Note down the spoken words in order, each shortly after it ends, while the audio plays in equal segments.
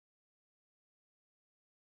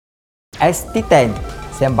ST10,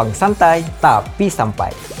 sembang santai tapi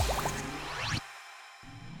sampai.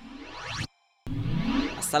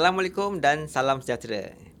 Assalamualaikum dan salam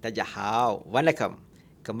sejahtera. Tajahau, wanakkam.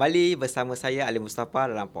 Kembali bersama saya Ali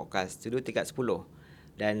Mustafa dalam podcast Studio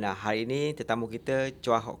 310. Dan hari ini tetamu kita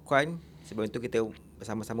Chua Hock Kuan. Sebelum itu kita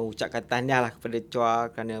bersama-sama ucapkan tahniah lah kepada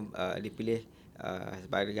Chua kerana dipilih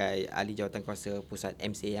sebagai ahli jawatankuasa pusat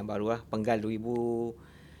MCA yang baru lah, penggal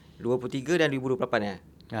 2023 dan 2028 ya.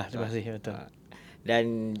 Terima kasih, betul.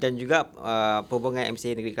 Dan juga perhubungan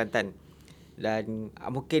MCA Negeri Kelantan. Dan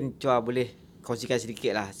mungkin Chua boleh kongsikan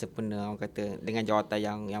sedikit lah sempena orang kata dengan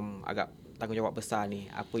jawatan yang agak tanggungjawab besar ni.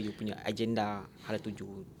 Apa you punya agenda hala tuju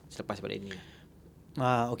selepas pada ini?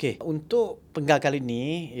 Okey. Untuk penggal kali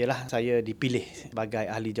ini ialah saya dipilih sebagai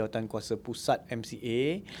ahli jawatankuasa pusat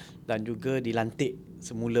MCA dan juga dilantik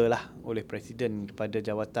semulalah oleh Presiden kepada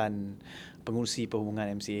jawatan pengurusi perhubungan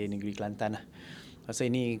MCA Negeri Kelantan lah. Rasa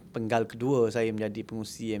ini penggal kedua saya menjadi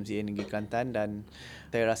pengurusi MCA Negeri Kelantan dan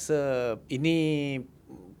saya rasa ini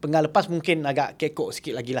penggal lepas mungkin agak kekok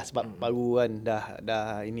sikit lagi lah sebab baru kan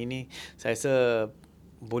dah ini ni saya rasa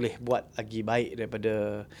boleh buat lagi baik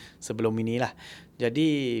daripada sebelum inilah.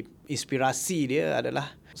 Jadi inspirasi dia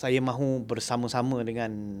adalah saya mahu bersama-sama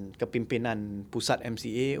dengan kepimpinan pusat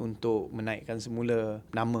MCA untuk menaikkan semula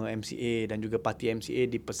nama MCA dan juga parti MCA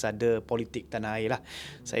di pesada politik tanah air lah.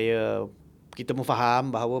 Kita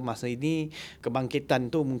memfaham bahawa masa ini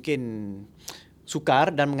kebangkitan tu mungkin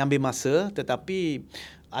sukar dan mengambil masa, tetapi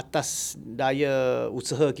atas daya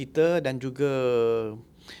usaha kita dan juga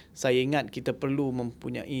saya ingat kita perlu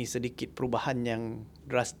mempunyai sedikit perubahan yang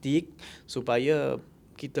drastik supaya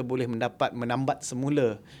kita boleh menambat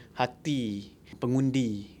semula hati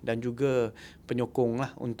pengundi dan juga penyokong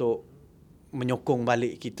lah untuk menyokong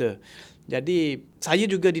balik kita. Jadi saya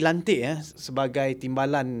juga dilantik sebagai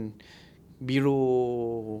timbalan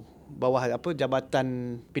Biro bawah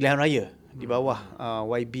Jabatan Pilihan Raya di bawah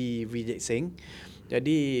YB Vijay Singh.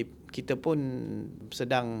 Jadi kita pun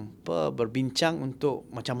sedang berbincang untuk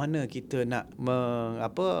macam mana kita nak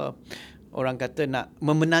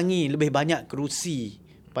memenangi lebih banyak kerusi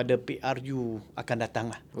pada PRU akan datang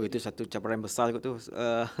lah. Oh, itu satu cabaran besar kot tu.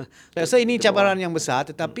 Saya rasa ini cabaran yang besar,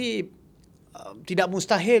 tetapi tidak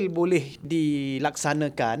mustahil boleh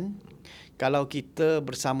dilaksanakan kalau kita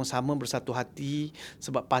bersama-sama bersatu hati,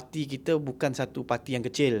 sebab parti kita bukan satu parti yang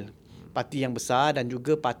kecil. Parti yang besar dan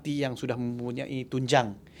juga parti yang sudah mempunyai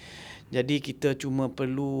tunjang. Jadi kita cuma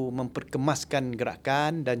perlu memperkemaskan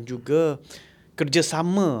gerakan dan juga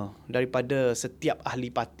kerjasama daripada setiap ahli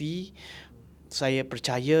parti. Saya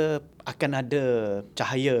percaya akan ada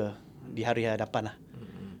cahaya di hari hadapan lah.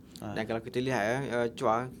 Dan kalau kita lihat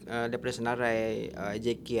Chua, daripada senarai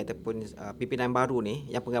JK ataupun pimpinan baru ni,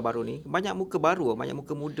 yang penggal baru ni, banyak muka baru, banyak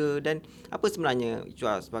muka muda. Dan apa sebenarnya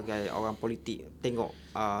Chua sebagai orang politik tengok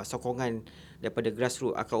sokongan daripada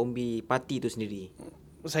grassroots akar umbi parti itu sendiri?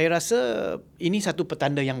 Saya rasa ini satu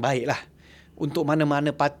petanda yang baik lah. Untuk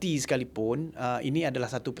mana-mana parti sekalipun, ini adalah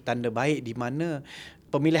satu petanda baik di mana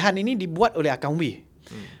pemilihan ini dibuat oleh akar umbi.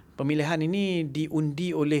 Pemilihan ini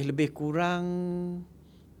diundi oleh lebih kurang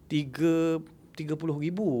 30,000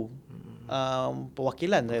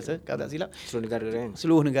 perwakilan saya rasa, kalau tak silap. Seluruh negara kan?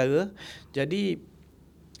 Seluruh negara. Jadi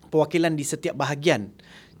perwakilan di setiap bahagian.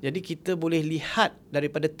 Jadi kita boleh lihat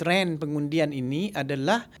daripada trend pengundian ini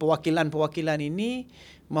adalah perwakilan-perwakilan ini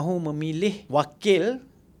mahu memilih wakil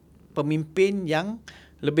pemimpin yang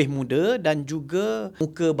lebih muda dan juga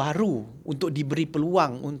muka baru untuk diberi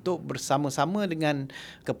peluang untuk bersama-sama dengan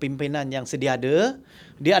kepimpinan yang sedia ada.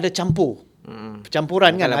 Dia ada campur.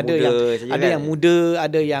 Percampuran kan, ada yang muda,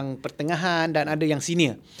 ada yang pertengahan dan ada yang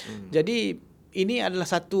senior. Jadi ini adalah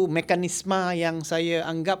satu mekanisme yang saya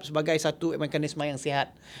anggap sebagai satu mekanisme yang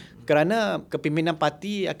sihat, kerana kepimpinan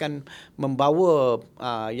parti akan membawa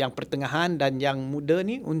yang pertengahan dan yang muda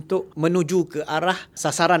ni untuk menuju ke arah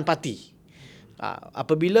sasaran parti.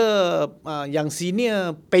 Apabila yang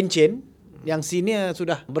senior pencen, yang senior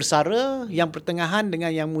sudah bersara, yang pertengahan dengan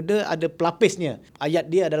yang muda ada pelapisnya. Ayat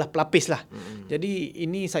dia adalah pelapis lah. Jadi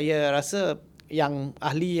ini saya rasa yang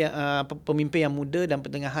ahli pemimpin yang muda dan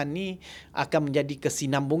pertengahan ni akan menjadi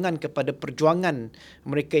kesinambungan kepada perjuangan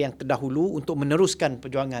mereka yang terdahulu untuk meneruskan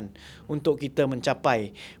perjuangan untuk kita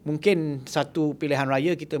mencapai. Mungkin satu pilihan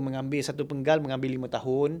raya kita mengambil satu penggal mengambil 5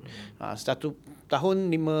 tahun. Satu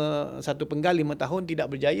penggal 5 tahun tidak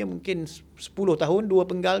berjaya, mungkin 10 tahun 2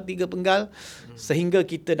 penggal 3 penggal sehingga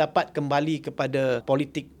kita dapat kembali kepada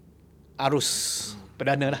politik arus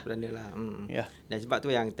perdana lah. Ya. Dan sebab tu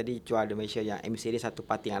yang tadi Chua ada mention yang MCA dia satu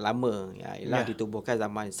parti yang lama, ialah ditubuhkan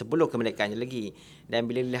zaman sebelum kemerdekaannya lagi. Dan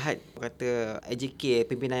bila lihat kata AJK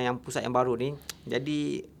pimpinan yang pusat yang baru ni,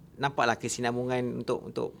 jadi nampaklah kesinambungan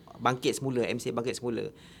untuk bangkit semula, MCA bangkit semula.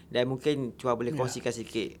 Dan mungkin Chua boleh kongsikan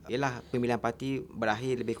sikit. Yalah, pemilihan parti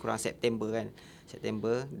berakhir lebih kurang September kan.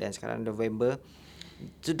 September dan sekarang November.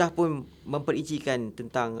 Sudah pun memperincikan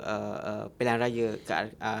tentang pilihan raya ke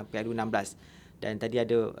PRU16. Dan tadi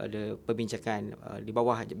ada perbincangan di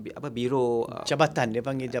bawah biro jabatan, dia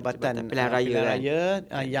panggil jabatan pilihan raya,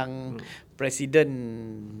 yang presiden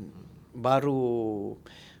baru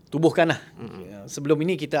tubuhkan lah. Sebelum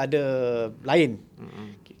ini kita ada lain.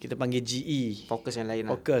 Kita panggil GE. Fokus yang lain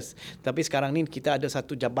Fokus. Tapi sekarang ni kita ada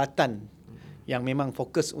satu jabatan yang memang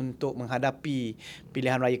fokus untuk menghadapi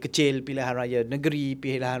pilihan raya kecil, pilihan raya negeri,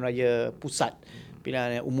 pilihan raya pusat,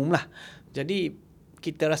 pilihan raya umum lah. Jadi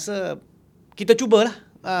kita rasa kita cubalah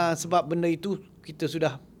sebab benda itu kita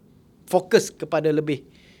sudah fokus kepada lebih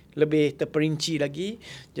terperinci lagi.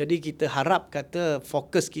 Jadi kita harap kata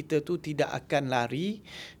fokus kita tu tidak akan lari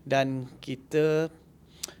dan kita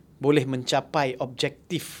boleh mencapai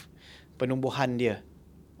objektif penumbuhan dia,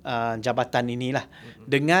 jabatan inilah,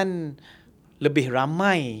 dengan lebih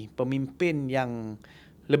ramai pemimpin yang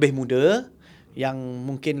lebih muda, yang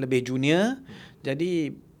mungkin lebih junior.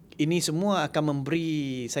 Jadi ini semua akan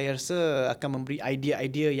memberi, saya rasa akan memberi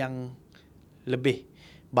idea-idea yang lebih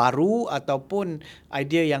baru ataupun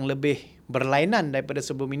idea yang lebih berlainan daripada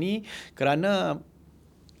sebelum ini, kerana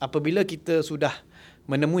apabila kita sudah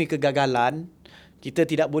menemui kegagalan, kita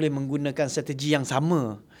tidak boleh menggunakan strategi yang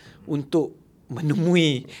sama untuk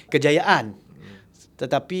menemui kejayaan.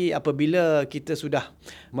 Tetapi apabila kita sudah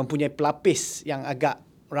mempunyai pelapis yang agak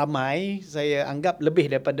ramai, saya anggap lebih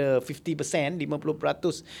daripada 50%,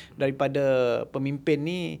 50% daripada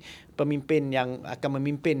pemimpin yang akan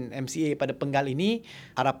memimpin MCA pada penggal ini,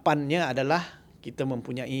 harapannya adalah kita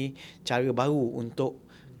mempunyai cara baru untuk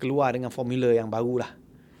keluar dengan formula yang barulah.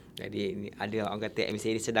 Jadi ada orang kata MCA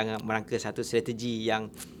ini sedang merangka satu strategi yang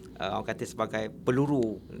orang kata sebagai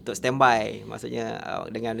peluru untuk standby. Maksudnya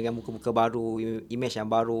dengan muka-muka baru, image yang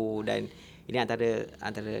baru, dan ini antara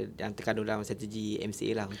yang terkandung dalam strategi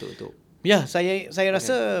MCA lah untuk ya, saya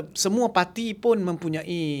rasa semua parti pun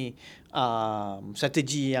mempunyai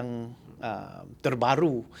strategi yang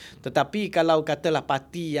terbaru. Tetapi kalau katalah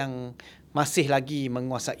parti yang masih lagi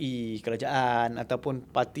menguasai kerajaan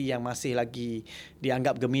ataupun parti yang masih lagi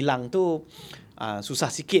dianggap gemilang tu,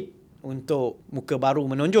 susah sikit untuk muka baru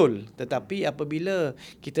menonjol. Tetapi apabila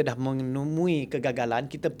kita dah menemui kegagalan,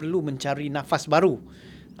 kita perlu mencari nafas baru.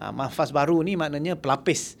 Nafas baru ni maknanya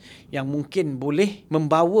pelapis yang mungkin boleh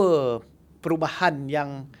membawa perubahan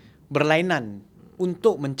yang berlainan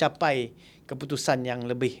untuk mencapai keputusan yang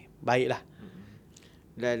lebih baiklah.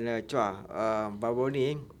 Dan Chua, baru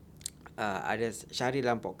ni ada Syahri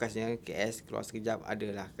dalam podcastnya KS Keluar Sekejap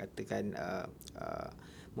adalah katakan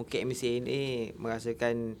mungkin MCA ini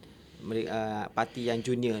merasakan parti yang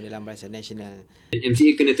junior dalam Barisan Nasional.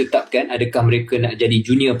 MCA kena tetapkan adakah mereka nak jadi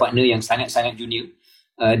junior partner yang sangat-sangat junior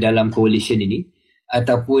dalam coalition ini,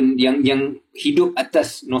 ataupun yang hidup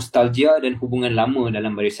atas nostalgia dan hubungan lama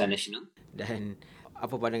dalam Barisan Nasional. Dan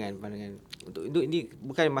apa pandangan untuk ini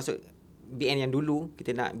bukan masuk BN yang dulu,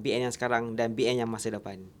 kita nak BN yang sekarang dan BN yang masa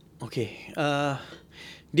depan. Okey,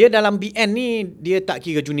 dia dalam BN ni dia tak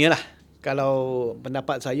kira junior lah. Kalau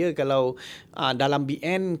pendapat saya, kalau dalam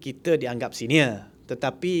BN kita dianggap senior,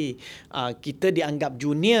 tetapi kita dianggap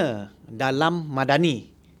junior dalam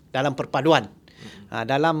madani, dalam perpaduan.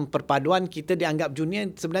 Dalam perpaduan kita dianggap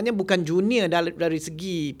junior, sebenarnya bukan junior dari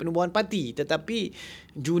segi penubuhan parti, tetapi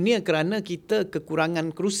junior kerana kita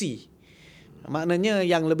kekurangan kerusi. Maknanya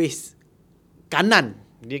yang lebih kanan.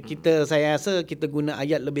 Saya rasa kita guna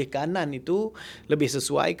ayat lebih kanan itu lebih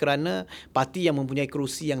sesuai, kerana parti yang mempunyai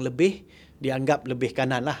kerusi yang lebih dianggap lebih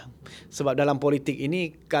kanan lah. Sebab dalam politik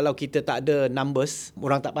ini kalau kita tak ada numbers,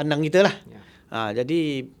 orang tak pandang kita lah.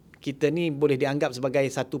 Jadi kita ni boleh dianggap sebagai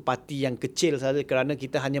satu parti yang kecil saja kerana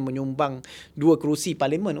kita hanya menyumbang 2 kerusi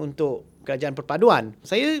parlimen untuk kerajaan perpaduan.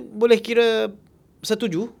 Saya boleh kira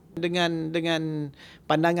setuju dengan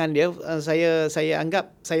pandangan dia. Saya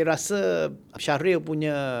anggap, saya rasa Syahril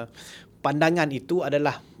punya pandangan itu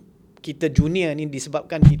adalah kita junior ni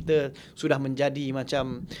disebabkan kita sudah menjadi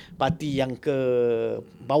macam parti yang ke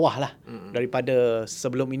bawah lah daripada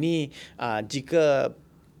sebelum ini. Jika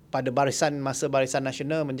pada masa Barisan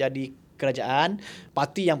Nasional menjadi kerajaan,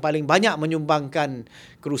 parti yang paling banyak menyumbangkan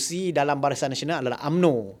kerusi dalam Barisan Nasional adalah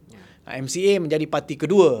UMNO. MCA menjadi parti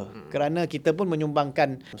kedua kerana kita pun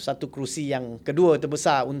menyumbangkan satu kerusi yang kedua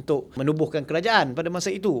terbesar untuk menubuhkan kerajaan pada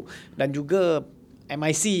masa itu. Dan juga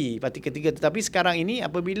MIC parti ketiga. Tetapi sekarang ini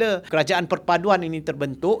apabila kerajaan perpaduan ini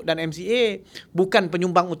terbentuk dan MCA bukan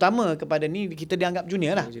penyumbang utama kepada ni, kita dianggap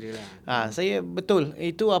junior lah. Saya betul,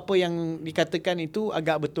 itu apa yang dikatakan itu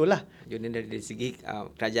agak betul lah. Junior dari segi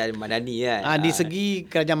kerajaan madani kan. Di segi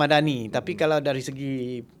kerajaan madani. Tapi kalau dari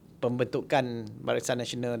segi pembentukan Barisan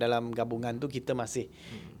Nasional dalam gabungan tu, kita masih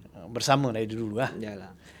bersama dari dulu lah.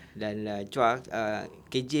 Yalah. Dan Chua,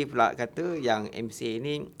 KJ pula kata yang MCA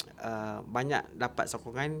ni banyak dapat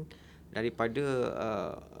sokongan daripada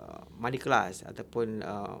money class ataupun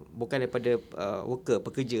bukan daripada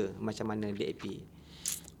pekerja macam mana DAP.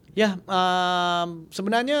 Ya,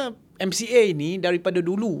 sebenarnya MCA ini daripada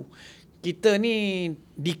dulu kita ni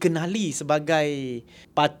dikenali sebagai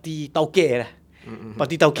parti Tauke lah.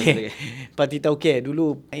 Parti Tauke. Parti Tauke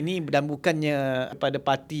dulu ini, dan bukannya pada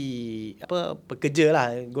parti pekerja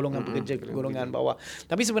lah, golongan pekerja, golongan bawah.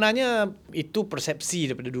 Tapi sebenarnya itu persepsi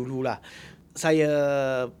daripada dulu lah. Saya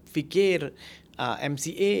fikir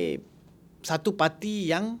MCA satu parti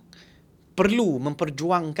yang perlu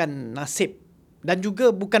memperjuangkan nasib, dan juga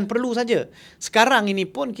bukan perlu saja. Sekarang ini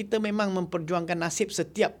pun kita memang memperjuangkan nasib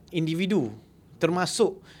setiap individu,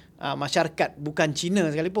 termasuk masyarakat bukan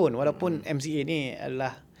Cina sekalipun, walaupun MCA ni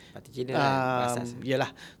adalah parti Cina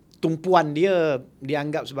ialah tumpuan dia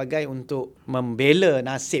dianggap sebagai untuk membela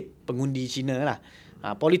nasib pengundi Cina lah.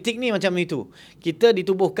 Politik ni macam itu. Kita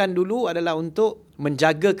ditubuhkan dulu adalah untuk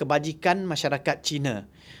menjaga kebajikan masyarakat Cina.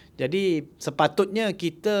 Jadi sepatutnya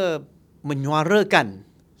kita menyuarakan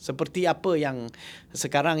seperti apa yang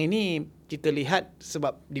sekarang ini kita lihat,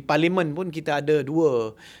 sebab di parlimen pun kita ada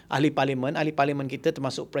dua ahli parlimen. Ahli parlimen kita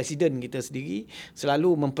termasuk presiden kita sendiri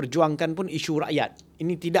selalu memperjuangkan pun isu rakyat.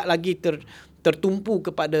 Ini tidak lagi tertumpu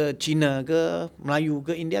kepada Cina ke Melayu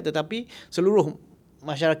ke India, tetapi seluruh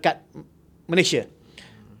masyarakat Malaysia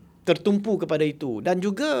tertumpu kepada itu. Dan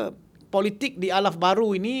juga politik di alaf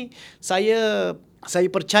baru ini, saya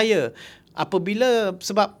percaya apabila,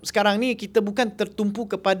 sebab sekarang ni kita bukan tertumpu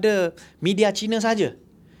kepada media Cina saja.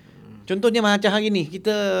 Contohnya macam hari ni,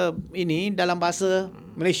 kita ini dalam bahasa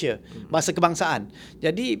Malaysia, bahasa kebangsaan.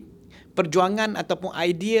 Jadi perjuangan ataupun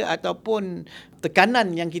idea ataupun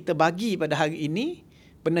tekanan yang kita bagi pada hari ini,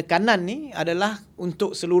 penekanan ni adalah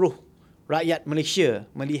untuk seluruh rakyat Malaysia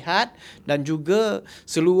melihat, dan juga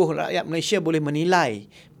seluruh rakyat Malaysia boleh menilai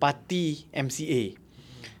parti MCA.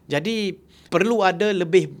 Jadi perlu ada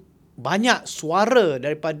lebih banyak suara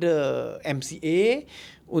daripada MCA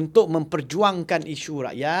untuk memperjuangkan isu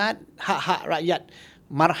rakyat, hak-hak rakyat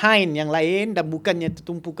marhain yang lain, dan bukannya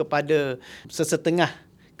tertumpu kepada sesetengah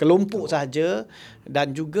kelompok sahaja.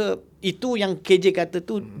 Dan juga itu yang KJ kata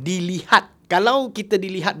tu dilihat. Kalau kita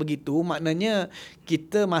dilihat begitu, maknanya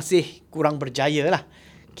kita masih kurang berjaya lah.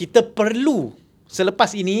 Kita perlu,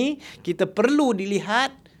 selepas ini, kita perlu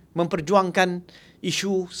dilihat memperjuangkan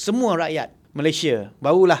isu semua rakyat Malaysia.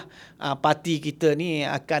 Barulah parti kita ni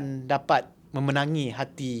akan dapat memenangi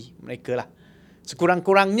hati mereka lah.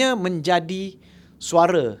 Sekurang-kurangnya menjadi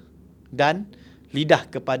suara dan lidah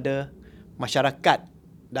kepada masyarakat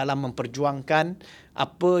dalam memperjuangkan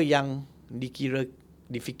apa yang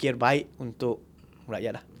difikir baik untuk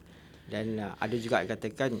rakyat lah. Dan ada juga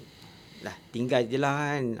katakan lah, tinggal je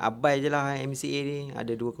lah kan, abai je lah MCA ni,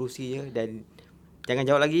 ada 2 kerusi je. Dan jangan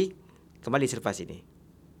jawab lagi, kembali selepas ini.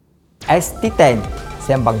 ST10,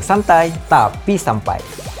 sembang santai tapi sampai.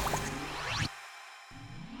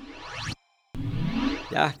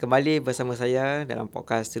 Ya, kembali bersama saya dalam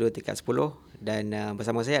podcast Studio Tingkat 10, dan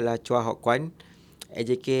bersama saya adalah Chua Hok Kwan,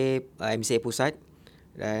 AJK MCA Pusat.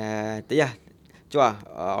 Dan Chua,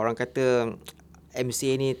 orang kata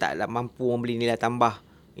MCA ni tak mampu membeli nilai tambah.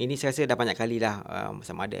 Ini saya rasa dah banyak kali dah,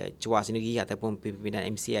 sama ada Chua sendiri ataupun pimpinan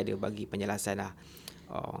MCA ada bagi penjelasan lah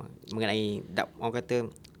mengenai orang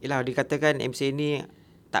kata, dikatakan MCA ni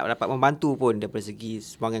tak dapat membantu pun daripada segi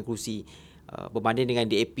sumbangan kerusi berbanding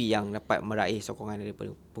dengan DAP yang dapat meraih sokongan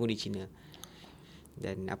daripada pengundi Cina.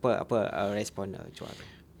 Dan apa respon Chua?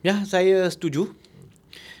 Ya, saya setuju.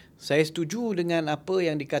 Saya setuju dengan apa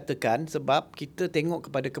yang dikatakan, sebab kita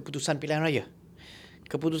tengok kepada keputusan pilihan raya.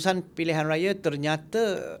 Keputusan pilihan raya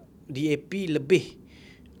ternyata DAP lebih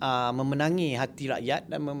memenangi hati rakyat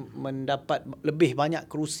dan mendapat lebih banyak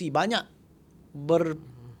kerusi, banyak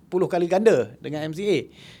berpuluh kali ganda dengan MCA.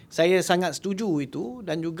 Saya sangat setuju itu.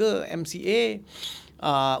 Dan juga MCA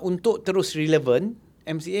untuk terus relevan,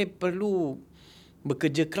 MCA perlu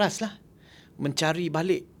bekerja keras lah, mencari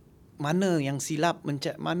balik mana yang silap,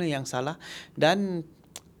 mana yang salah. Dan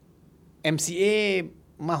MCA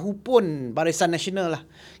mahupun Barisan Nasional lah,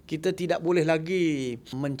 kita tidak boleh lagi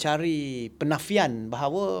mencari penafian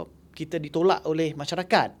bahawa kita ditolak oleh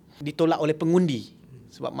masyarakat, ditolak oleh pengundi.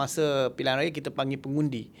 Sebab masa pilihan raya kita panggil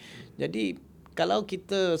pengundi. Jadi kalau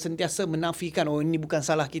kita sentiasa menafikan, ini bukan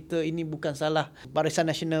salah kita, ini bukan salah Barisan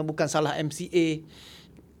Nasional, bukan salah MCA.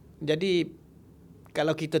 Jadi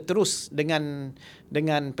kalau kita terus dengan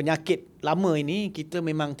penyakit lama ini, kita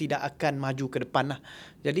memang tidak akan maju ke depan lah.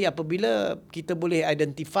 Jadi apabila kita boleh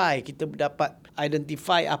kita dapat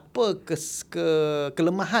identify apa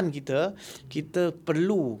kelemahan kita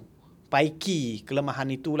perlu baiki kelemahan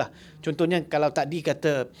itulah. Contohnya kalau tadi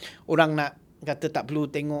kata orang nak kata tak perlu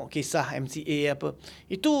tengok kisah MCA apa,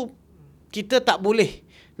 itu kita tak boleh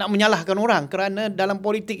nak menyalahkan orang, kerana dalam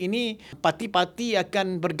politik ini parti-parti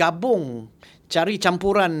akan bergabung, cari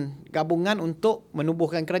campuran gabungan untuk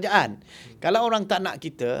menubuhkan kerajaan. Kalau orang tak nak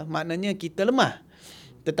kita, maknanya kita lemah.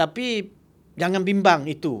 Tetapi jangan bimbang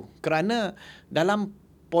itu, kerana dalam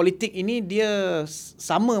politik ini dia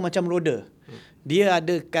sama macam roda. Dia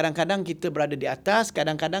ada, kadang-kadang kita berada di atas,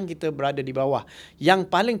 kadang-kadang kita berada di bawah. Yang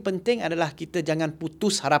paling penting adalah kita jangan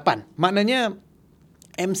putus harapan. Maknanya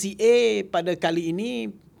MCA pada kali ini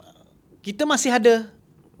kita masih ada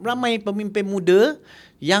ramai pemimpin muda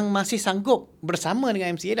yang masih sanggup bersama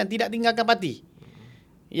dengan MCA dan tidak tinggalkan parti.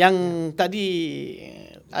 Yang tadi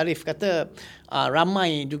Arif kata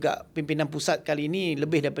ramai juga pimpinan pusat kali ini,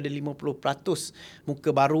 lebih daripada 50% muka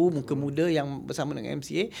baru, muka muda yang bersama dengan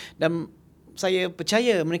MCA, dan saya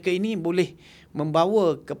percaya mereka ini boleh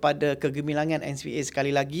membawa kepada kegemilangan MCA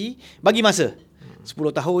sekali lagi. Bagi masa 10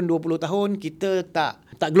 tahun, 20 tahun, kita tak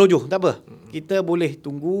gelojoh, tak apa. Kita boleh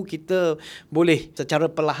tunggu, kita boleh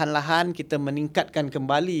secara perlahan-lahan kita meningkatkan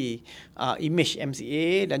kembali image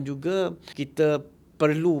MCA, dan juga kita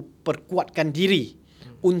perlu perkuatkan diri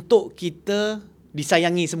untuk kita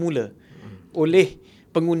disayangi semula oleh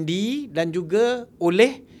pengundi dan juga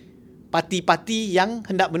oleh parti-parti yang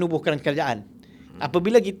hendak menubuhkan kerajaan.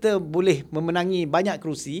 Apabila kita boleh memenangi banyak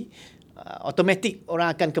kerusi, automatik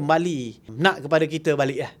orang akan kembali nak kepada kita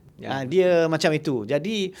balik lah. Dia macam itu.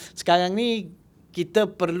 Jadi sekarang ni kita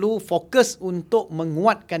perlu fokus untuk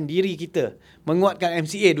menguatkan diri kita, menguatkan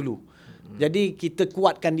MCA dulu. Jadi kita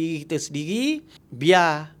kuatkan diri kita sendiri,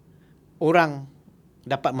 biar orang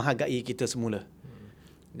dapat menghargai kita semula.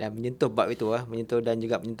 Dan menyentuh bab itu menyentuh dan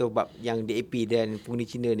juga menyentuh bab yang DAP dan pengundi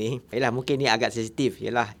Cina ni, ialah mungkin ni agak sensitif,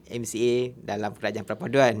 ialah MCA dalam kerajaan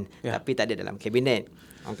perpaduan, tapi tak ada dalam kabinet.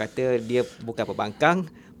 Orang kata dia bukan pembangkang,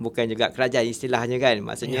 bukan juga kerajaan istilahnya kan,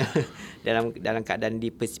 maksudnya dalam keadaan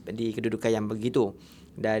di kedudukan yang begitu.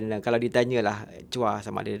 Dan kalau ditanyalah Chua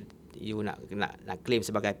sama ada you nak claim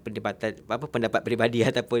sebagai pendapat peribadi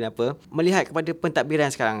ataupun apa, melihat kepada pentadbiran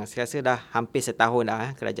sekarang, saya rasa dah hampir setahun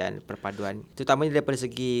dah kerajaan perpaduan, terutamanya daripada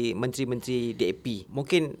segi menteri-menteri DAP.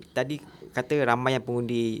 Mungkin tadi kata ramai yang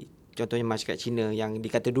pengundi, contohnya masyarakat Cina yang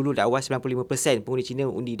dikata dulu dah awal 95% pengundi Cina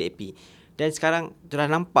undi DAP, dan sekarang sudah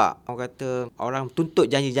nampak orang kata orang tuntut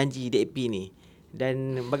janji-janji DAP ni.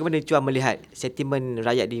 Dan bagaimana Chua melihat sentimen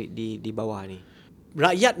rakyat di bawah ni?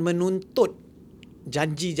 Rakyat menuntut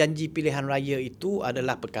janji-janji pilihan raya itu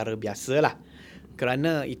adalah perkara biasalah,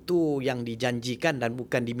 kerana itu yang dijanjikan dan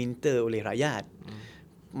bukan diminta oleh rakyat.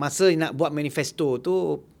 Masa nak buat manifesto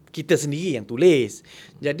tu kita sendiri yang tulis.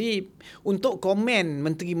 Jadi untuk komen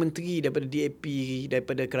menteri-menteri daripada DAP,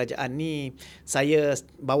 daripada kerajaan ni, saya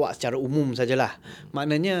bawa secara umum sajalah.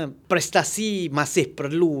 Maknanya prestasi masih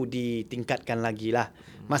perlu ditingkatkan lagi lah.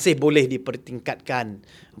 Masih boleh dipertingkatkan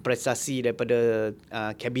prestasi daripada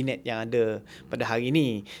kabinet yang ada pada hari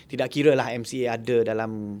ini. Tidak kira lah MCA ada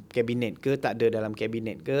dalam kabinet ke, tak ada dalam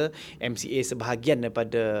kabinet ke, MCA sebahagian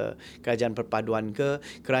daripada kerajaan perpaduan ke,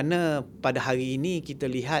 kerana pada hari ini kita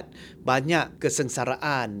lihat banyak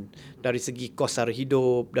kesengsaraan dari segi kos sara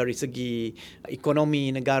hidup, dari segi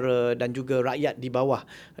ekonomi negara dan juga rakyat di bawah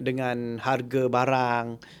dengan harga barang.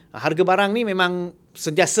 Harga barang ni memang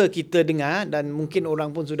sentiasa kita dengar, dan mungkin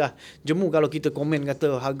orang pun sudah jemu kalau kita komen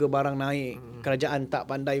kata harga barang naik, kerajaan tak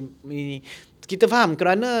pandai ini. Kita faham,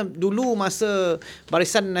 kerana dulu masa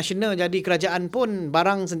Barisan Nasional jadi kerajaan pun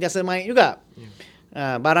barang sentiasa naik juga.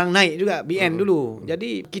 Barang naik juga, BN dulu.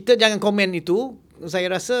 Jadi kita jangan komen itu.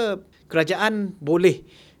 Saya rasa kerajaan boleh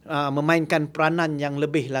memainkan peranan yang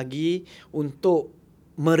lebih lagi untuk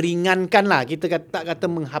meringankan lah, kita tak kata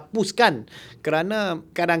menghapuskan, kerana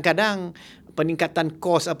kadang-kadang peningkatan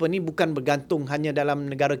kos apa ni bukan bergantung hanya dalam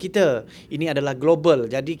negara kita. Ini adalah global.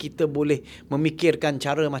 Jadi kita boleh memikirkan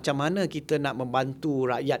cara macam mana kita nak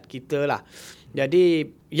membantu rakyat kita lah. Jadi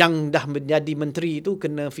yang dah menjadi menteri itu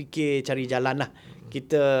kena fikir cari jalan lah.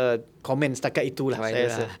 kita komen setakat itulah. Saya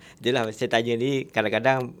rasa. Itulah saya tanya ni,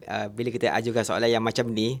 kadang-kadang bila kita ajukan soalan yang macam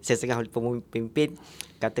ni, saya setengah pemimpin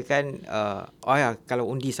katakan kalau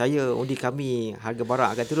undi kami harga barang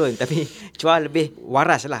akan turun, tapi Chua lebih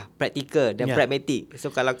waras lah, praktikal dan pragmatik. So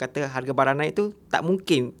kalau kata harga barang naik tu, tak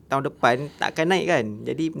mungkin tahun depan tak akan naik kan.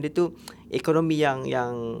 Jadi benda tu ekonomi yang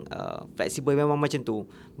fleksibel memang macam tu.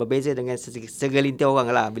 Berbeza dengan segelintir orang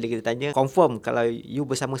lah. Bila kita tanya, confirm kalau you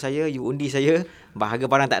bersama saya, you undi saya, harga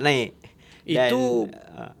barang tak naik. Itu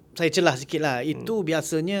saya celah sikit lah. Itu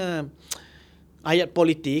biasanya ayat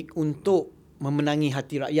politik untuk memenangi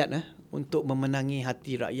hati rakyat, untuk memenangi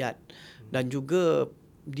hati rakyat. Dan juga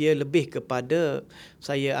dia lebih kepada,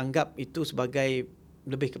 saya anggap itu sebagai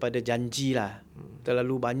lebih kepada janji lah.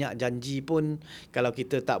 Terlalu banyak janji pun, kalau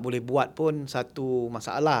kita tak boleh buat pun satu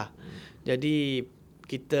masalah. Jadi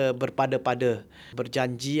kita berpada-pada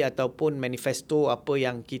berjanji ataupun manifesto apa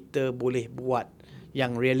yang kita boleh buat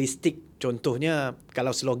yang realistik. Contohnya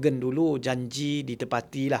kalau slogan dulu, janji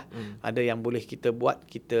ditepati lah. Ada yang boleh kita buat,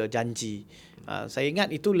 kita janji. Saya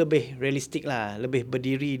ingat itu lebih realistik lah, lebih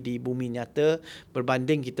berdiri di bumi nyata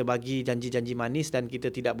berbanding kita bagi janji-janji manis dan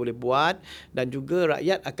kita tidak boleh buat, dan juga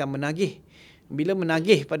rakyat akan menagih. Bila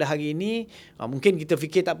menagih pada hari ini, mungkin kita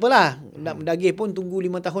fikir tak apalah, nak menagih pun tunggu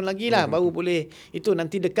 5 tahun lagi lah baru boleh. Itu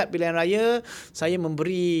nanti dekat pilihan raya, saya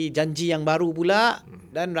memberi janji yang baru pula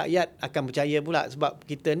dan rakyat akan percaya pula, sebab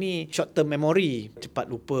kita ni short term memory, cepat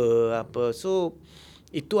lupa apa. So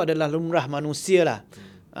itu adalah lumrah manusia lah.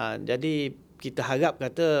 Jadi kita harap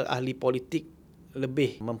kata ahli politik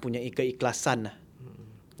lebih mempunyai keikhlasan lah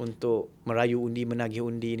untuk merayu undi, menagih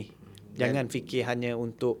undi ni. Jangan fikir hanya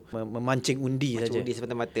untuk memancing undi saja. Undi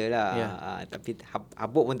semata-mata lah. Tapi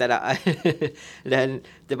habuk pun tak ada. Dan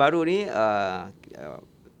terbaru ni,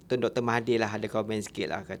 Tun Dr. Mahathir lah ada komen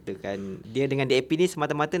sikit lah. Katakan dia dengan DAP ni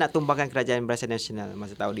semata-mata nak tumbangkan Kerajaan Barisan Nasional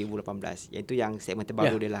masa tahun 2018. Iaitu yang segmen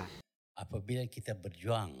terbaru dia lah. Apabila kita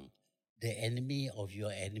berjuang, the enemy of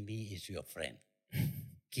your enemy is your friend.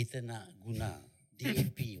 Kita nak guna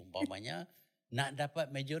DAP umpamanya nak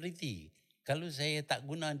dapat majoriti. Kalau saya tak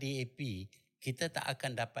guna DAP, kita tak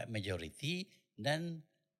akan dapat majoriti dan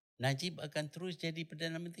Najib akan terus jadi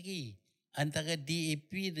Perdana Menteri. Antara DAP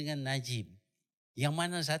dengan Najib, yang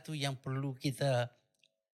mana satu yang perlu kita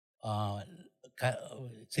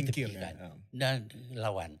ketepikan dan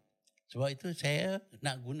lawan. Sebab itu saya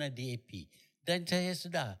nak guna DAP. Dan saya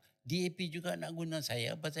sedar, DAP juga nak guna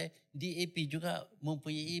saya pasal DAP juga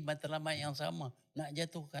mempunyai matlamat yang sama, nak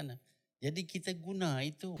jatuhkan. Jadi kita guna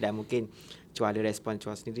itu. Dan mungkin Chua ada respon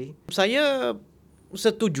Chua sendiri. Saya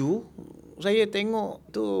setuju. Saya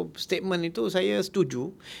tengok tu statement itu, saya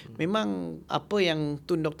setuju. Memang apa yang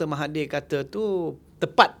Tun Dr. Mahathir kata tu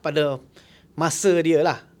tepat pada masa dia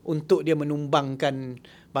lah untuk dia menumbangkan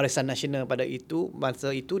Barisan Nasional pada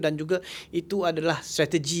masa itu, dan juga itu adalah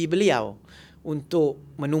strategi beliau untuk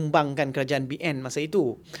menumbangkan kerajaan BN masa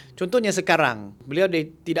itu. Contohnya sekarang, beliau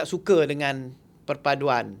tidak suka dengan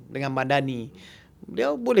perpaduan dengan Madani.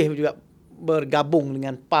 Beliau boleh juga bergabung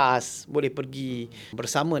dengan PAS, boleh pergi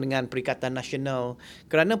bersama dengan Perikatan Nasional.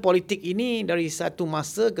 Kerana politik ini dari satu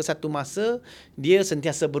masa ke satu masa dia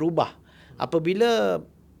sentiasa berubah. Apabila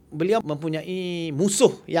beliau mempunyai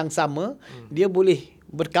musuh yang sama, dia boleh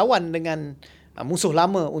berkawan dengan musuh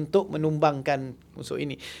lama untuk menumbangkan musuh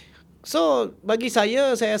ini. So bagi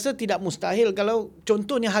saya rasa tidak mustahil kalau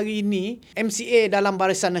contohnya hari ini MCA dalam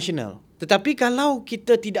Barisan Nasional. Tetapi kalau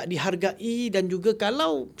kita tidak dihargai dan juga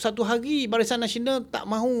kalau satu hari Barisan Nasional tak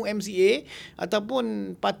mahu MCA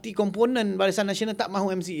ataupun parti komponen Barisan Nasional tak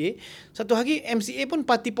mahu MCA, satu hari MCA pun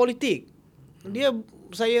parti politik.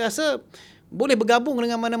 Saya rasa boleh bergabung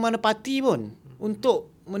dengan mana-mana parti pun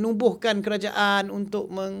untuk menubuhkan kerajaan, untuk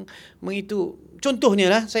mengitu.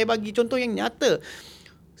 Contohnya lah, saya bagi contoh yang nyata.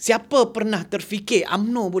 Siapa pernah terfikir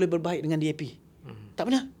UMNO boleh berbaik dengan DAP? Tak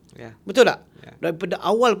pernah. Betul tak? Daripada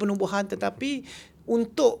awal penubuhan, tetapi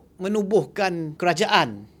untuk menubuhkan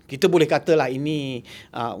kerajaan, kita boleh katalah ini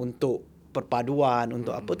untuk perpaduan,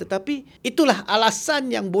 untuk apa, tetapi itulah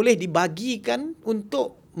alasan yang boleh dibagikan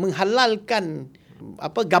untuk menghalalkan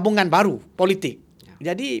gabungan baru politik.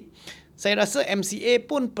 Jadi saya rasa MCA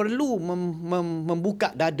pun perlu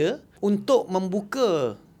membuka dada untuk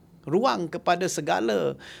membuka ruang kepada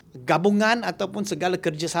segala gabungan ataupun segala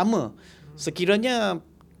kerjasama sekiranya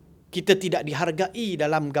kita tidak dihargai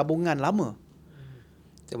dalam gabungan lama.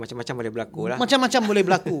 So, macam-macam boleh berlaku lah. Macam-macam boleh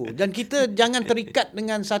berlaku. Dan kita jangan terikat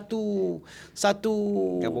dengan satu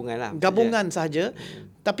gabungan sahaja.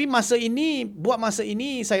 Tapi masa ini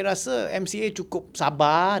saya rasa MCA cukup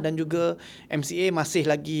sabar dan juga MCA masih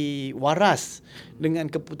lagi waras dengan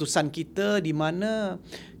keputusan kita di mana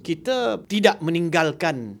kita tidak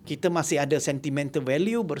meninggalkan. Kita masih ada sentimental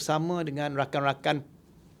value bersama dengan rakan-rakan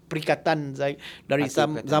perikatan dari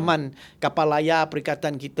zaman kapal layar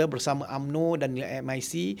perikatan kita bersama UMNO dan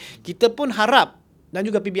MIC. Kita pun harap dan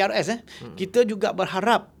juga PBRS kita juga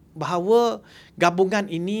berharap bahawa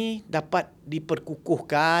gabungan ini dapat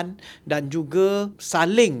diperkukuhkan dan juga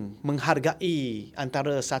saling menghargai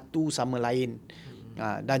antara satu sama lain.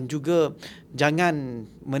 Dan juga jangan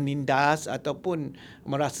menindas ataupun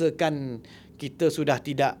merasakan kita sudah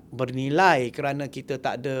tidak bernilai kerana kita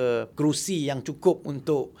tak ada kerusi yang cukup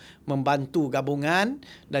untuk membantu gabungan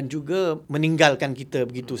dan juga meninggalkan kita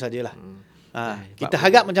begitu sajalah. Kita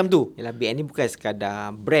harap macam tu. Yalah, BN ni bukan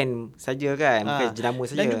sekadar brand saja kan, bukan jenama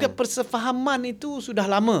saja. Dan juga persefahaman itu sudah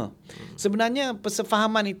lama. Sebenarnya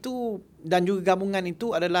persefahaman itu dan juga gabungan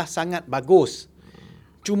itu adalah sangat bagus.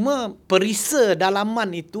 Cuma perisa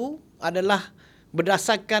dalaman itu adalah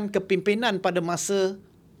berdasarkan kepimpinan pada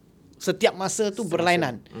setiap masa tu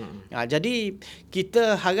berlainan. Jadi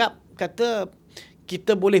kita harap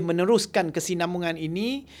kita boleh meneruskan kesinambungan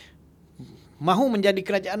ini, mahu menjadi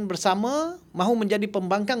kerajaan bersama, mahu menjadi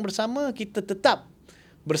pembangkang bersama, kita tetap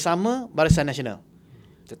bersama Barisan Nasional.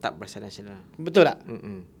 Tetap Barisan Nasional. Betul tak?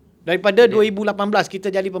 Daripada 2018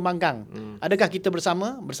 kita jadi pembangkang. Adakah kita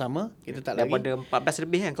bersama? Bersama. Kita tak lari. Daripada 14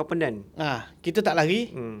 lebih kan komponen. Kita tak lari.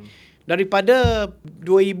 Daripada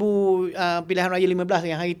 2000 pilihan raya 15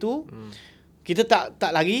 yang hari itu, kita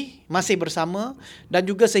tak lari, masih bersama. Dan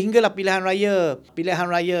juga sehinggalah pilihan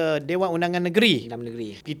raya Dewan Undangan Negeri.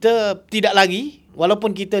 Kita tidak lari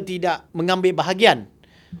walaupun kita tidak mengambil bahagian.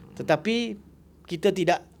 Tetapi kita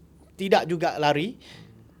tidak juga lari.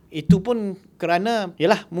 Itu pun kerana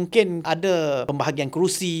mungkin ada pembahagian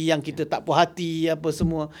kerusi yang kita tak puas hati apa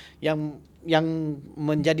semua yang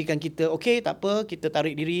menjadikan kita okey, tak apa, kita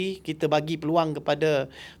tarik diri, kita bagi peluang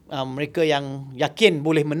kepada mereka yang yakin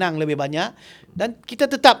boleh menang lebih banyak dan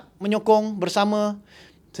kita tetap menyokong bersama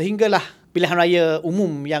sehinggalah pilihan raya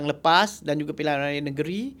umum yang lepas dan juga pilihan raya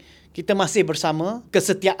negeri. Kita masih bersama.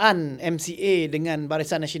 Kesetiaan MCA dengan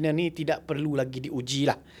Barisan Nasional ni tidak perlu lagi diuji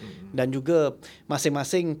lah. Dan juga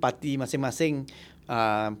masing-masing parti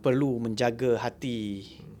perlu menjaga hati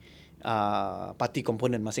parti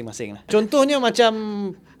komponen masing-masing lah. Contohnya macam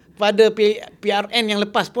pada PRN yang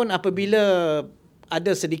lepas pun apabila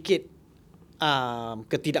ada sedikit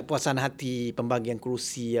ketidakpuasan hati pembagian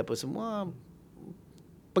kerusi apa semua,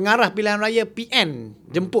 pengarah pilihan raya PN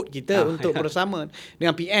jemput kita untuk bersama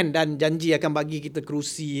dengan PN dan janji akan bagi kita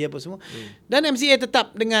kerusi apa semua. Dan MCA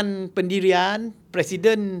tetap dengan pendirian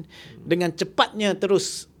Presiden dengan cepatnya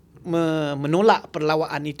terus menolak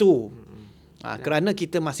perlawanan itu. Kerana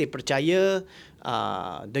kita masih percaya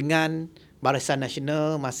dengan Barisan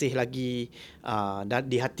Nasional masih lagi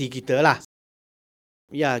di hati kita lah.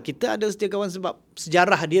 Ya, kita ada setia kawan sebab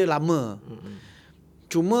sejarah dia lama.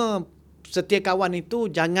 Cuma setia kawan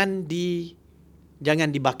itu jangan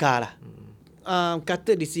dibakar lah.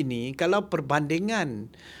 Kata di sini, kalau perbandingan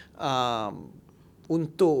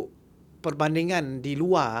untuk perbandingan di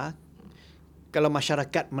luar, kalau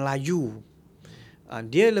masyarakat Melayu,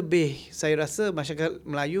 saya rasa masyarakat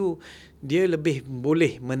Melayu dia lebih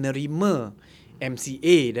boleh menerima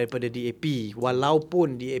MCA daripada DAP,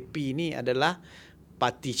 walaupun DAP ni adalah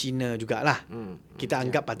parti Cina jugalah. Kita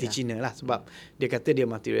anggap parti Cina lah sebab dia kata dia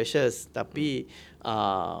multiracial, tapi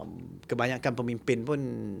kebanyakan pemimpin pun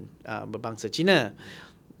berbangsa Cina.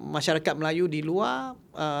 Masyarakat Melayu di luar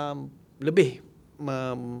lebih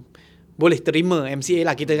boleh terima MCA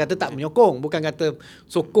lah. Kita kata tak menyokong, bukan kata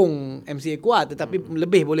sokong MCA kuat, tetapi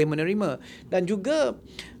lebih boleh menerima. Dan juga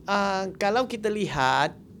kalau kita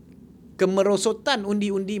lihat kemerosotan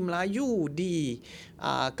undi-undi Melayu di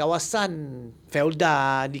kawasan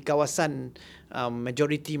Felda, di kawasan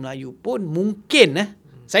majoriti Melayu pun mungkin,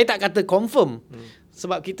 saya tak kata confirm,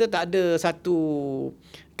 sebab kita tak ada satu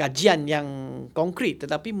kajian yang konkret,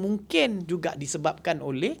 tetapi mungkin juga disebabkan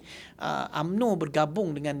oleh UMNO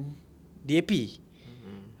bergabung dengan DAP.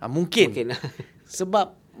 Mungkin.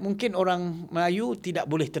 Sebab mungkin orang Melayu tidak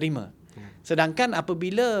boleh terima. Sedangkan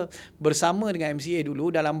apabila bersama dengan MCA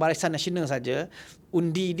dulu dalam Barisan Nasional saja,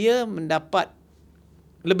 undi dia mendapat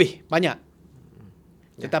lebih banyak.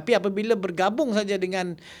 Tetapi apabila bergabung saja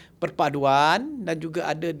dengan perpaduan dan juga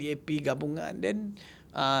ada DAP gabungan, dan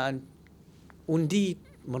undi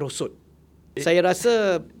merosot. Saya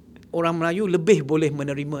rasa orang Melayu lebih boleh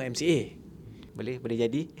menerima MCA. Boleh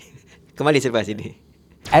jadi. Kembali selepas ini.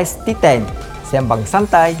 ST10, sembang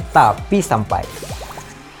santai tapi sampai.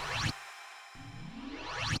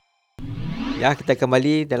 Ya, kita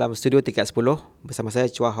kembali dalam studio tingkat 10 bersama saya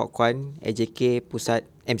Chua Hock Kwan, AJK Pusat,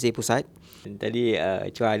 MCA Pusat. Tadi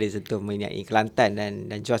Chua ada sentuh mengenai Kelantan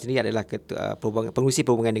dan Chua sendiri adalah pengurusi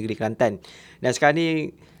perhubungan negeri Kelantan. Dan sekarang ni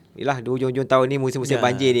ialah di hujung-hujung tahun ni musim-musim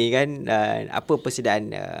banjir ni kan. Apa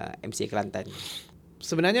persediaan MCA Kelantan?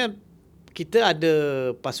 Sebenarnya kita ada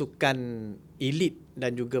pasukan elit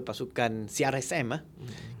dan juga pasukan CRSM,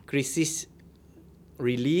 Crisis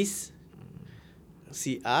Release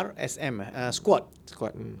CRSM, squad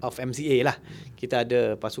of MCA lah. Kita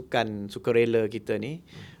ada pasukan sukarela kita ni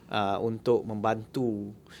untuk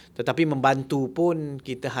membantu. Tetapi membantu pun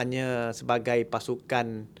kita hanya sebagai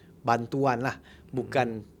pasukan bantuan lah,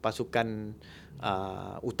 bukan pasukan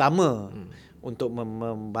utama untuk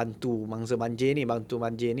membantu mangsa banjir ni. Bantu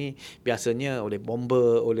banjir ni biasanya oleh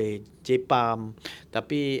bomber, oleh JPAM.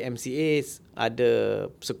 Tapi MCA ada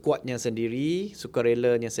sekuatnya sendiri,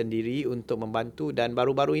 sukarelanya sendiri untuk membantu. Dan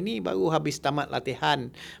baru-baru ini baru habis tamat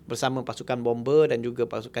latihan bersama pasukan bomber dan juga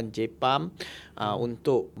pasukan JPAM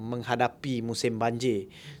untuk menghadapi musim banjir.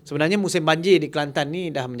 Sebenarnya musim banjir di Kelantan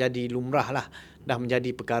ni dah menjadi lumrah lah, dah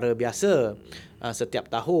menjadi perkara biasa.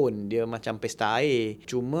 Setiap tahun dia macam pesta air.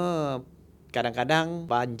 Cuma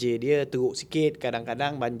kadang-kadang banjir dia teruk sikit,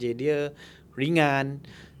 kadang-kadang banjir dia ringan.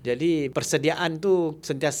 Jadi persediaan tu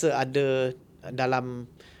sentiasa ada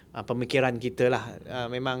dalam pemikiran kita lah.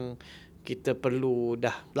 Memang kita perlu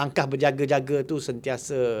dah langkah berjaga-jaga tu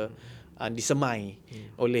sentiasa disemai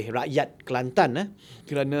oleh rakyat Kelantan,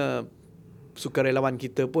 kerana sukarelawan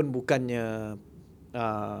kita pun bukannya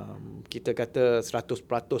kita kata 100%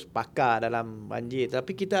 pakar dalam banjir,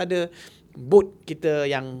 tapi kita ada bot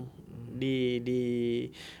kita yang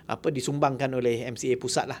disumbangkan oleh MCA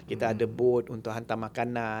pusat lah. Kita ada bot untuk hantar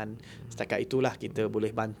makanan. Setakat itulah kita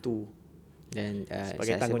boleh bantu. Dan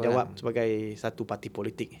sebagai tanggungjawab sebagai satu parti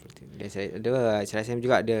politik. Dan saya rasa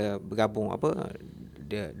juga ada bergabung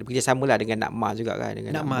dia bekerjasama lah dengan NAKMA juga kan,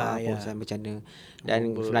 dengan NAKMA Pengurusan Bencana.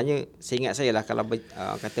 Dan sebenarnya saya ingat saya lah, kalau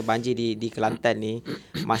kata banjir di Kelantan ni,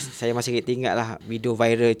 saya masih ingat lah video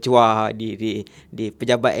viral Chua di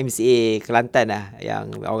pejabat MCA Kelantan lah,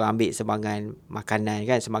 yang orang ambil sumbangan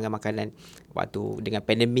makanan waktu dengan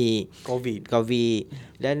pandemik COVID.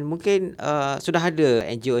 Dan mungkin sudah ada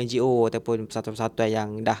NGO ataupun persatuan-persatuan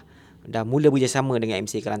yang dah mula bekerjasama dengan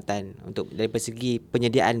MCA Kelantan untuk dari segi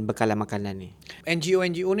penyediaan bekalan makanan ni. NGO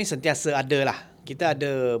ni sentiasa ada lah. Kita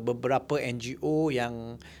ada beberapa NGO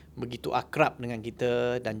yang begitu akrab dengan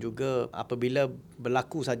kita, dan juga apabila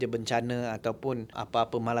berlaku saja bencana ataupun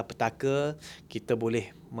apa-apa malapetaka, kita boleh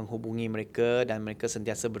menghubungi mereka dan mereka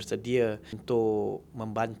sentiasa bersedia untuk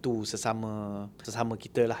membantu sesama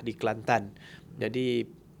kita lah di Kelantan.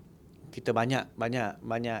 Jadi kita banyak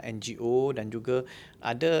NGO dan juga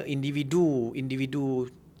ada individu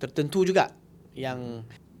tertentu juga yang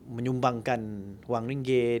menyumbangkan wang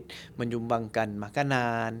ringgit, menyumbangkan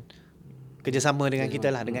makanan, kerjasama dengan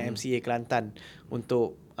kita lah, dengan MCA Kelantan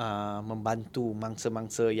untuk membantu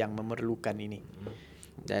mangsa-mangsa yang memerlukan ini.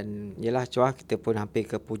 Dan yalah Chua, kita pun hampir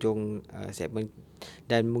ke hujung segmen,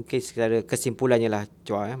 dan mungkin secara kesimpulannya lah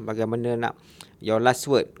Chua, bagaimana nak your last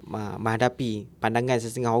word menghadapi pandangan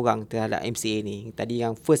setengah orang terhadap MCA ni. Tadi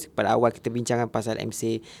yang first pada awal kita bincangkan pasal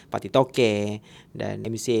MCA Parti Tauke, dan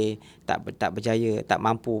MCA tak berjaya, tak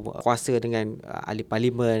mampu kuasa dengan ahli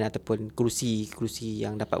parlimen ataupun kerusi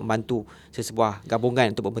yang dapat membantu sesebuah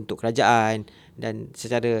gabungan untuk membentuk kerajaan, dan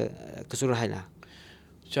secara keseluruhan lah.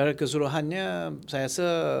 Secara keseluruhannya, saya rasa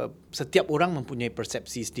setiap orang mempunyai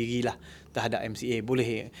persepsi sendirilah terhadap MCA.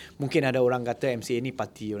 Mungkin ada orang kata MCA ni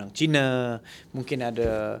parti orang Cina, mungkin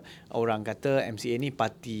ada orang kata MCA ni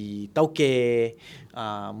parti Tauke,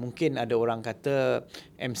 mungkin ada orang kata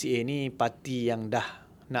MCA ni parti yang dah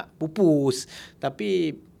nak pupus.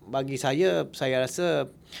 Tapi bagi saya rasa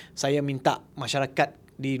saya minta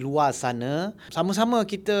masyarakat di luar sana, sama-sama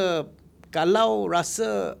kita, kalau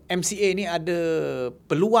rasa MCA ni ada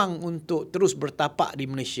peluang untuk terus bertapak di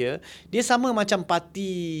Malaysia, dia sama macam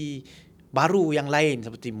parti baru yang lain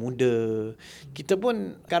seperti Muda. Kita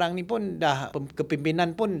pun sekarang ni pun dah,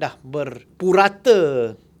 kepimpinan pun dah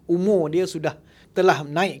berpurata umur dia telah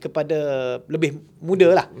naik kepada lebih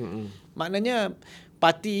muda lah. Maknanya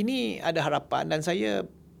parti ini ada harapan, dan saya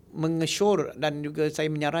mengesyor dan juga saya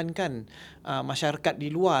menyarankan masyarakat di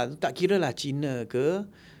luar, tak kiralah Cina ke,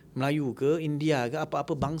 Melayu ke, India ke,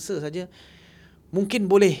 apa-apa bangsa saja,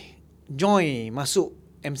 mungkin boleh masuk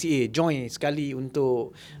MCA, join sekali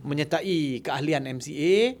untuk menyertai keahlian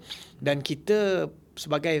MCA, dan kita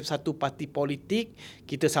sebagai satu parti politik,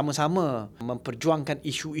 kita sama-sama memperjuangkan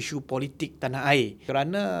isu-isu politik tanah air.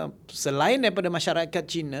 Kerana selain daripada masyarakat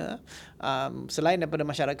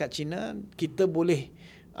Cina, kita boleh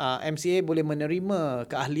MCA boleh menerima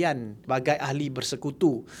keahlian sebagai ahli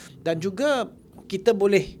bersekutu, dan juga kita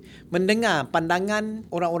boleh mendengar pandangan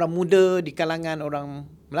orang-orang muda di kalangan orang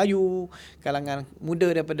Melayu, kalangan muda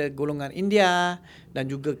daripada golongan India dan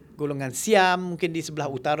juga golongan Siam mungkin di sebelah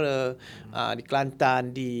utara, di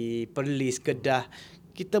Kelantan, di Perlis, Kedah.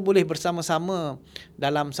 Kita boleh bersama-sama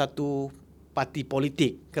dalam satu parti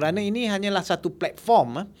politik, kerana ini hanyalah satu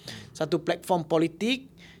platform politik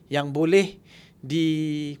yang boleh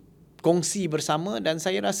dikongsi bersama, dan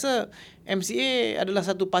saya rasa MCA adalah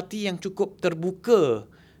satu parti yang cukup terbuka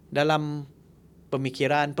dalam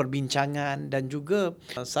pemikiran, perbincangan, dan juga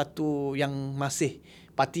satu yang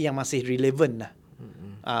parti yang masih relevan lah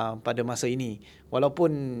pada masa ini.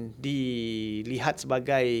 Walaupun dilihat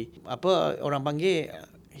sebagai orang panggil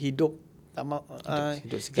hidup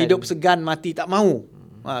segan mati tak mahu,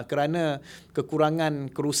 kerana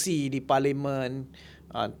kekurangan kerusi di parlimen,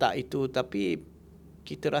 tak itu, tapi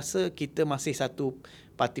kita rasa kita masih satu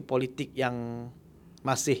parti politik yang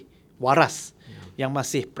masih waras, yang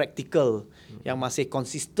masih praktikal, yang masih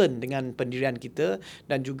konsisten dengan pendirian kita,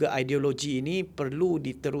 dan juga ideologi ini perlu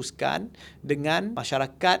diteruskan dengan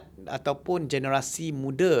masyarakat ataupun generasi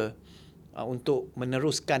muda untuk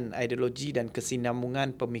meneruskan ideologi dan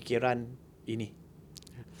kesinambungan pemikiran ini.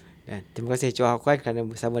 Dan terima kasih Chua Hok Kwan kerana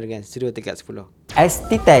bersama dengan Studio 310.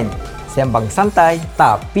 ST10, sembang santai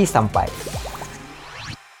tapi sampai.